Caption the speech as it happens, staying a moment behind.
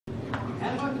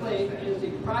Lake is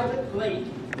a private lake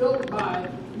built by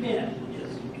men.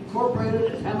 It's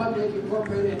incorporated, it's Hammock Lake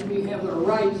Incorporated, and we have the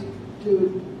rights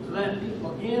to let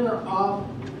people in or off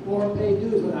or pay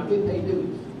dues when we pay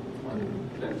dues.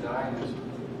 Can I answer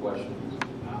questions?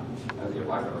 If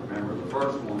I can remember, the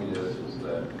first one is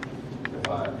that if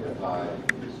I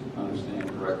understand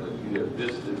correctly, you have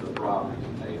visited the properties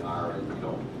and they hire and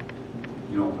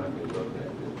you don't think they look that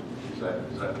good.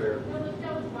 Is that fair? Well,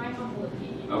 that was my humble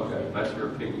opinion. Okay, that's your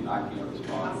opinion. I can't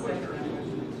respond to what your opinion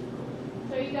is.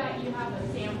 So you have a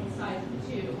sample size of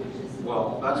 2, which is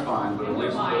well, that's fine, but at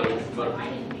least biased, but I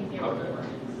didn't think they were okay.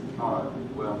 ordinance. All right.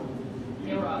 Well,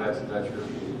 that's your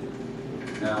opinion.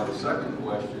 Now the second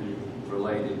question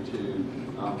related to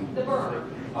the burn.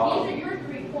 These are your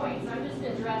 3 points. I'm just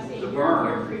addressing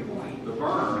your 3 points. The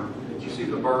burn. Did you see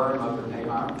the burn up in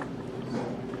Hammock?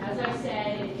 As I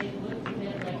said, it looked a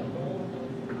bit like a bowl with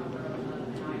the cover of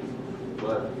an ice.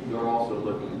 But you're also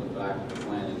looking at the fact that the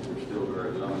plantings are still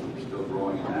very young, they're still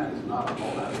growing, and that is not a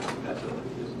whole lot. That's a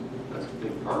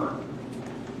big burn.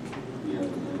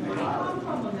 I come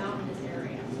from a mountainous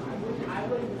area, so I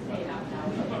wouldn't say that.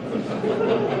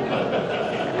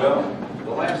 Well,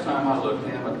 the last time I looked,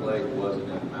 Hammock Lake wasn't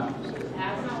in the mountains.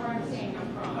 That's not where I'm saying I'm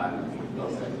from. I know.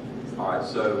 Okay. All right.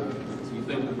 So you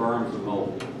think the berms are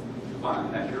mobile?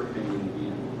 Fine. That's your opinion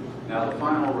again. Now the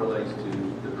final relates to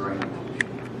the drainage issue.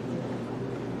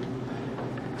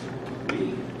 We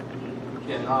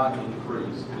cannot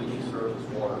increase any surface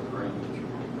water drainage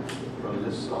from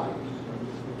this site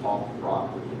off the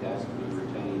property. It has to be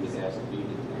retained. It has to be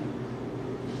detained.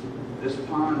 This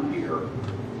pond here,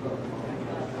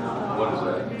 what is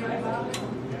that?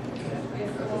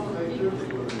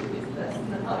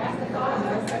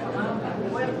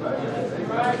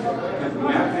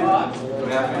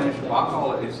 May I finish? I'll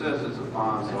call it, it says it's a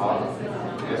pond, so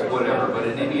it's whatever, but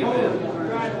in any event,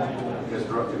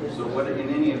 in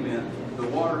any event, the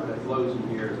water that flows in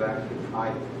here is actually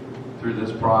piped through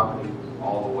this property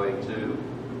all the way to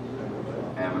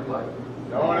Hammock Lake.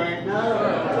 No, it ain't.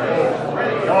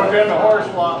 Don't get the horse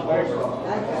lot, please.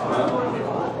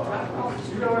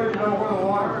 You don't even know where the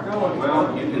water is going.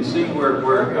 Well, you can see where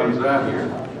it comes out here.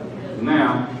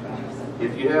 Now,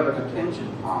 if you have a detention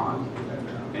pond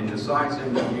and the site's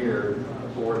engineered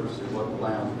according to what the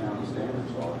Lowndes County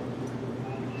standards are,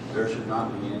 there should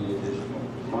not be any additional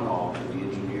runoff. The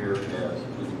engineer has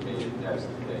indicated that's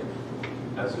the case.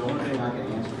 That's the only thing I can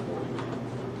answer for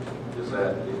you, is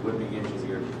that it would be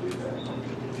engineered to do that.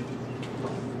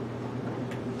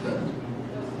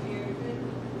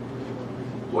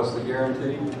 What's the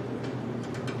guarantee?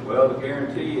 Well, the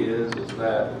guarantee is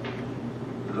that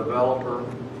the developer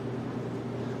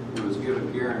who was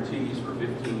given guarantees for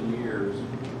 15 years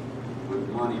with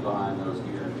money behind those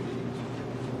guarantees,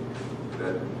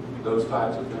 that those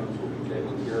types of things will be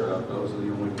taken care of. Those are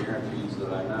the only guarantees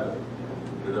that I know.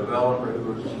 The developer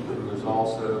who was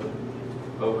also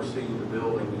overseeing the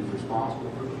building, who's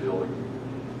responsible for the building,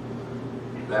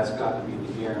 that's got to be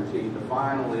the guarantee. The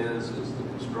final is the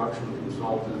construction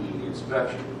consultant and the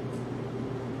inspection.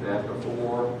 That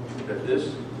before, that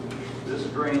this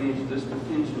drainage, this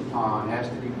detention pond has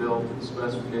to be built to the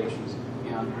specifications the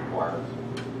county requires.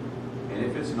 And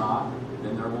if it's not,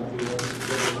 then there won't be a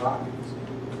certificate of occupancy.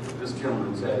 This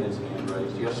gentleman's had his hand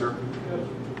raised. Yes, sir? Yes.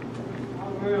 I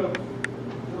live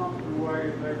Johnson Way,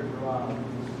 David Drive.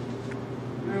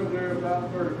 Lived there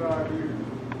about 35 years.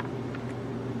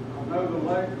 I know the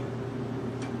lake.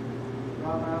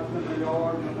 Got out in the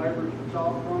yard, and the neighbors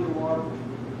stopped from the water.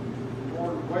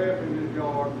 Water's way up in his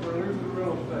yard. We're losing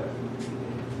real estate.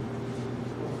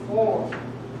 Before,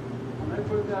 when they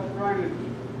put that drainage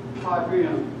pipe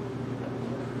in,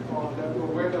 that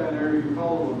little wetland area you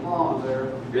call the pond there.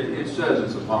 It says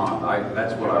it's a pond.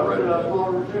 That's what I read. That's not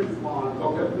a retention pond.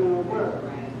 Okay. It's been a wet.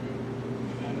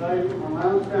 They, from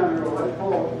Lowndes County, they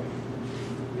told,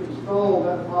 installed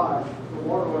that pipe. The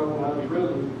water level has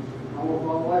risen. Almost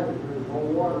all like it. There's more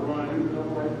water running into the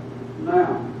lake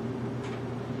now.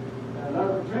 And that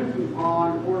retention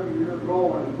pond, 40 years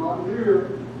ago, and it's not near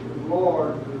as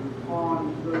large as the pond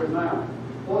there now.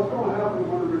 What's going to happen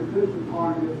when the retention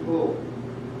pond gets full?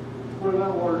 Where does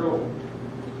that water go?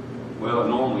 Well, it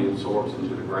normally absorbs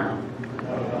into the ground.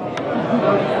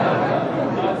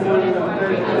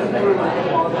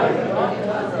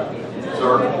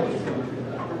 Sir?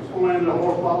 It's going into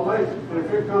Horseball Lake. But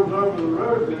if it comes over the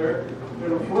road there,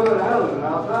 it'll flood out of it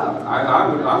outside.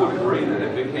 I would agree that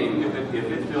if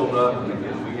it filled up and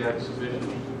we had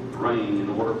sufficient rain in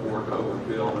order for it to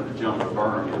overfill and to jump the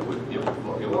berm, it would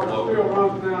Water flow. still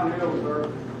runs downhill, sir.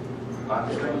 I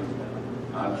understand.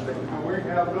 I understand. And we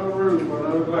have no room for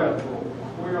another glass full.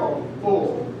 We are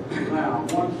full now.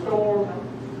 One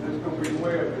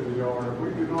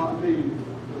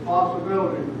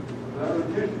possibility that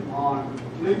retention pond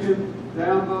leaking,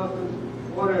 dam busting,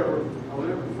 whatever, a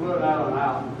little flood out and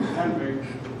out, and mix,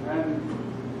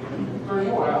 and bring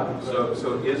more out.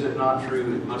 So is it not true,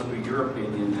 it must be your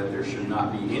opinion, that there should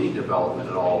not be any development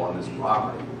at all on this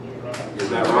property? Is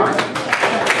that right?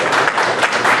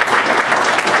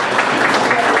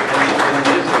 And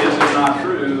is it not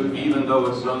true, even though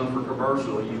it's zoned for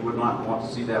commercial, you would not want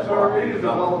to see that So property any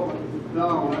developed? development done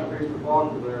on that piece of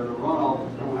property there, the runoff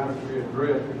is gonna have to be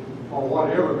addressed, or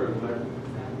whatever goes there.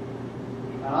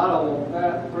 And I don't want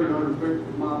that 300 feet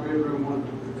from my bedroom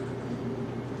window.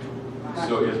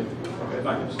 So is, okay,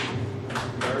 thank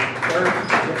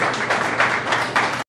you.